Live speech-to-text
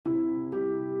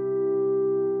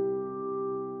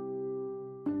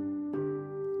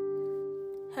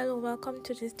Hello, welcome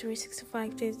to this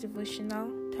 365 days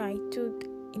devotional titled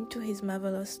Into His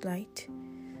Marvelous Light.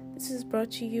 This is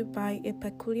brought to you by A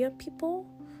Peculiar People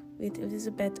with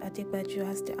Elizabeth Adegbaju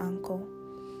as the anchor.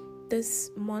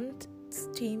 This month's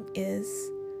theme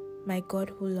is My God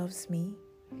Who Loves Me.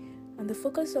 And the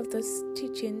focus of these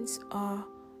teachings are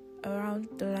around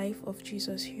the life of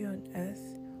Jesus here on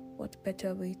earth. What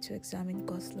better way to examine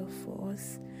God's love for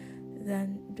us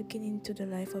than looking into the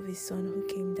life of His Son who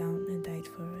came down and died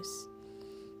for us.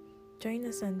 Join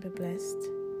us and be blessed.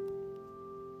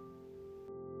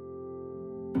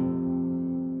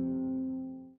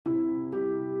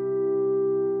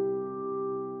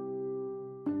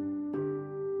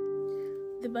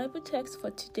 The Bible text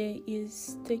for today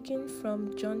is taken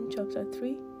from John chapter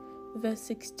 3, verse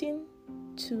 16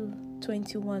 to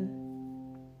 21.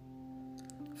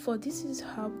 For this is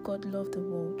how God loved the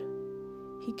world.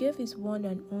 He gave His one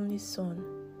and only Son,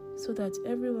 so that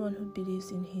everyone who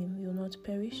believes in Him will not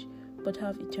perish, but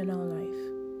have eternal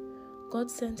life.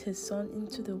 God sent His Son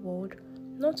into the world,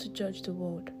 not to judge the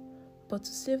world, but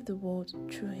to save the world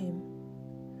through Him.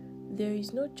 There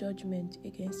is no judgment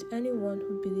against anyone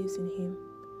who believes in Him,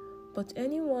 but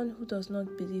anyone who does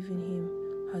not believe in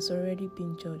Him has already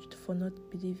been judged for not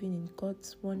believing in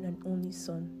God's one and only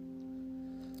Son.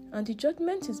 And the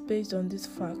judgment is based on this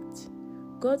fact.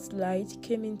 God's light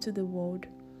came into the world,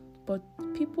 but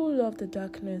people loved the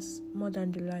darkness more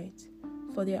than the light,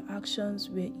 for their actions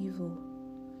were evil.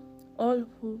 All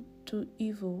who do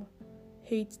evil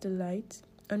hate the light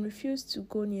and refuse to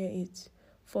go near it,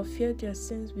 for fear their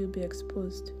sins will be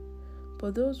exposed.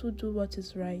 But those who do what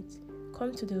is right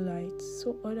come to the light,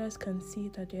 so others can see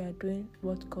that they are doing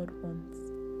what God wants.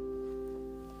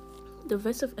 The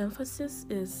verse of emphasis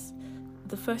is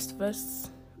the first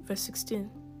verse, verse 16.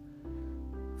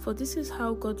 For this is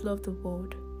how God loved the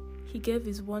world. He gave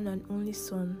His one and only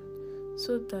Son,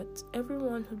 so that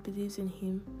everyone who believes in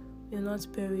Him will not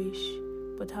perish,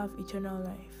 but have eternal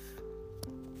life.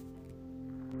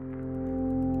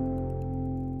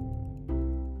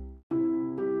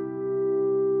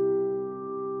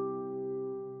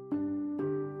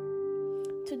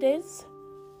 Today's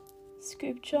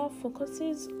scripture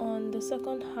focuses on the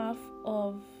second half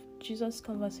of Jesus'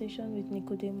 conversation with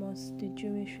Nicodemus, the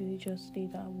Jewish religious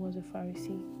leader who was a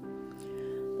Pharisee.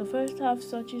 The first half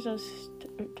saw Jesus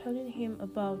telling him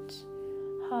about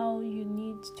how you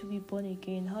need to be born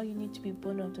again, how you need to be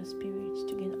born of the Spirit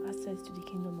to gain access to the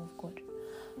kingdom of God.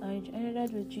 And it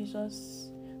ended with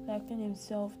Jesus likening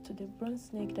Himself to the bronze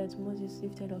snake that Moses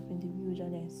lifted up in the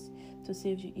wilderness to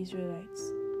save the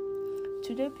Israelites.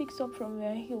 Today picks up from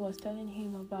where he was telling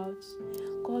him about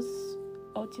God's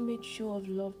ultimate show of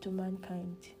love to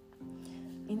mankind.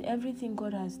 In everything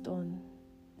God has done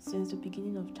since the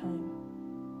beginning of time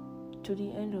to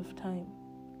the end of time,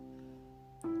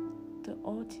 the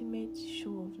ultimate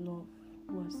show of love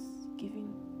was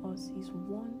giving us His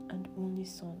one and only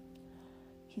Son.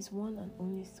 His one and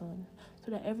only Son,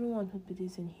 so that everyone who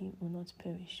believes in Him will not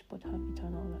perish but have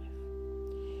eternal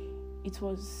life. It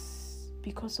was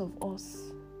because of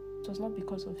us. It was not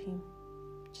because of Him.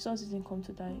 Jesus didn't come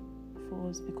to die for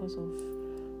us because of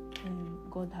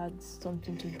God had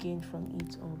something to gain from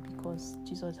it, or because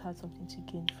Jesus had something to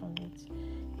gain from it.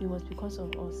 It was because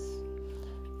of us.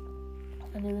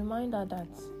 And a reminder that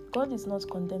God is not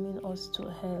condemning us to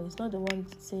hell. It's not the one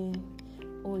saying,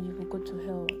 oh, you will go to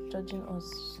hell, judging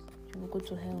us, you will go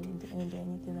to hell in the end or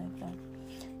anything like that.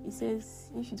 He says,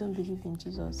 if you don't believe in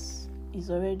Jesus, it's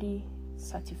already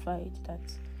certified that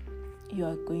you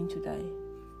are going to die.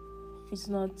 It's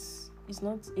not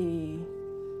a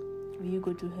will you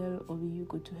go to hell or will you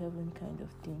go to heaven kind of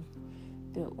thing.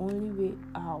 The only way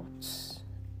out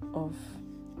of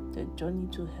the journey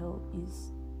to hell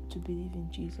is to believe in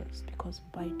Jesus, because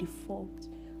by default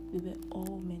we were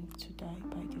all meant to die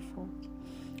by default.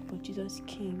 But Jesus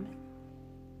came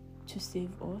to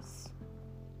save us,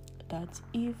 that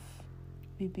if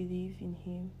we believe in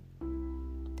Him,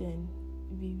 then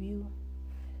we will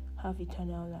have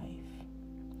eternal life.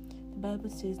 The Bible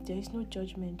says there is no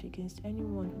judgment against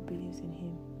anyone who believes in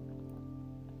Him.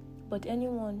 But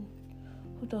anyone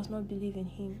who does not believe in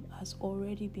Him has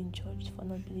already been judged for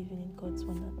not believing in God's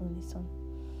one and only Son.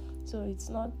 So it's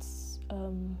not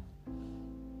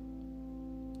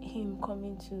Him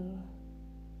coming to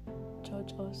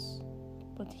judge us,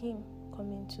 but Him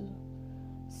coming to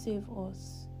save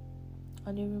us.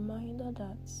 And a reminder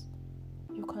that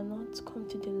you cannot come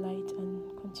to the light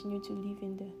and continue to live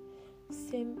in the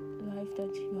same life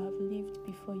that you have lived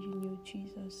before you knew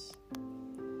Jesus.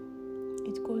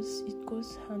 It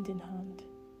goes hand in hand.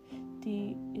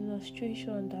 The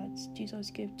illustration that Jesus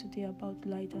gave today about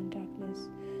light and darkness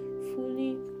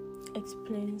fully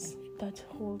explains that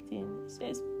whole thing. It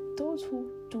says, those who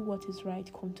do what is right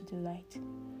come to the light,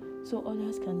 so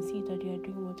others can see that they are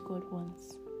doing what God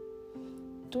wants.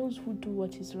 Those who do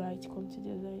what is right come to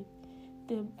the light.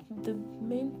 The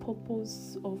main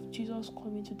purpose of Jesus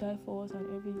coming to die for us and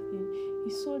everything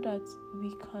is so that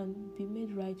we can be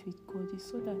made right with God.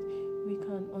 It's so that we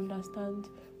can understand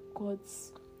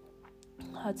God's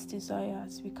heart's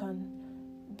desires. We can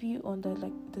be under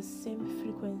the same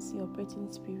frequency, operating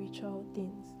spiritual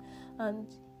things. And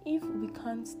if we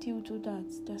can't still do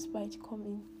that despite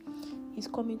He's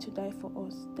coming to die for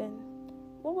us, then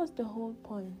what was the whole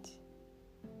point?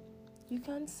 You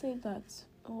can't say that,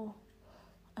 oh,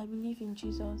 I believe in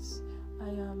Jesus, I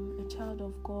am a child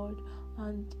of God,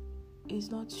 and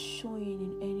it's not showing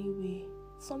in any way.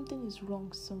 Something is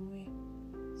wrong somewhere.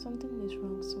 Something is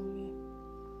wrong somewhere.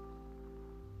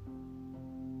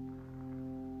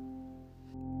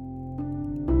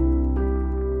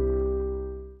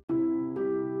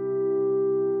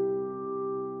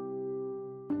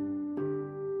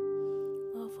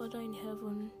 Our Father in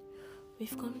heaven,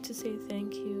 we've come to say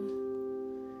thank you.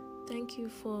 Thank you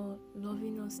for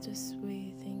loving us this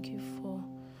way. Thank you for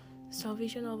the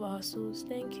salvation of our souls.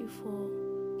 Thank you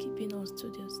for keeping us to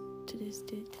this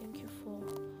day. Thank you for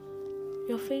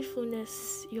your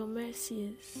faithfulness, your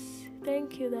mercies.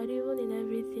 Thank you that even in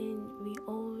everything we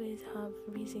always have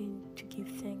reason to give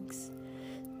thanks.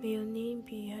 May your name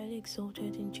be highly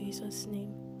exalted in Jesus'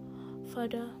 name.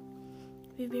 Father,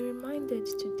 we've been reminded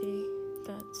today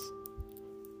that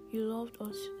you loved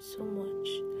us so much.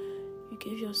 You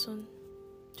gave your Son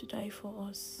to die for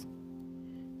us.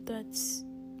 That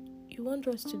you want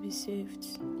us to be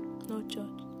saved, not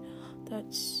judged.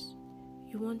 That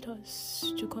you want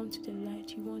us to come to the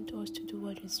light. You want us to do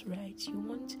what is right. You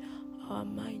want our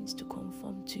minds to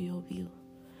conform to your will.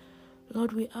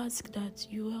 Lord, we ask that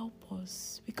you help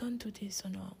us. We can't do this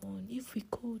on our own. If we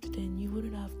could, then you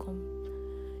wouldn't have come.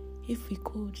 If we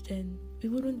could, then we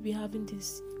wouldn't be having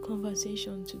this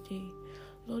conversation today.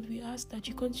 Lord, we ask that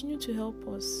you continue to help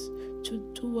us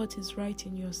to do what is right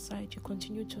in your sight. You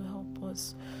continue to help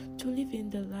us to live in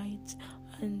the light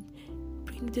and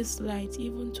bring this light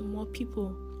even to more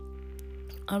people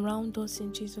around us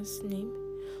in Jesus' name.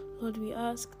 Lord, we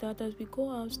ask that as we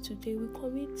go out today, we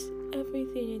commit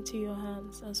everything into your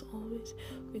hands. As always,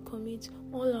 we commit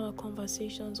all our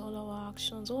conversations, all our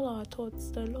actions, all our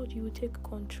thoughts, that Lord, you will take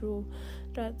control,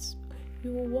 that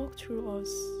you will walk through us,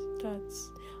 that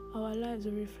our lives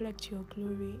will reflect your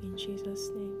glory in Jesus'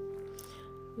 name.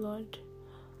 Lord,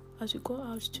 as we go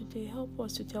out today, help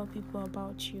us to tell people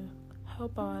about you.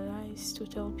 Help our lives to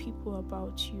tell people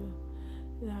about you,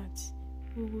 that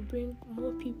we will bring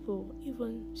more people,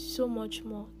 even so much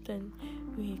more than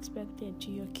we expected,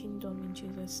 to your kingdom in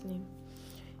Jesus' name.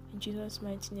 In Jesus'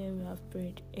 mighty name we have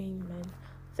prayed. Amen.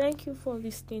 Thank you for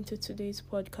listening to today's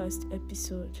podcast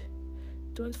episode.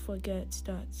 Don't forget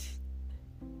that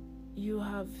you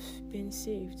have been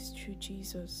saved through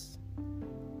Jesus.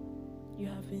 You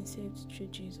have been saved through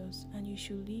Jesus, and you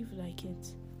should live like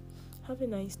it. Have a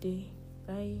nice day.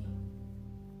 Bye.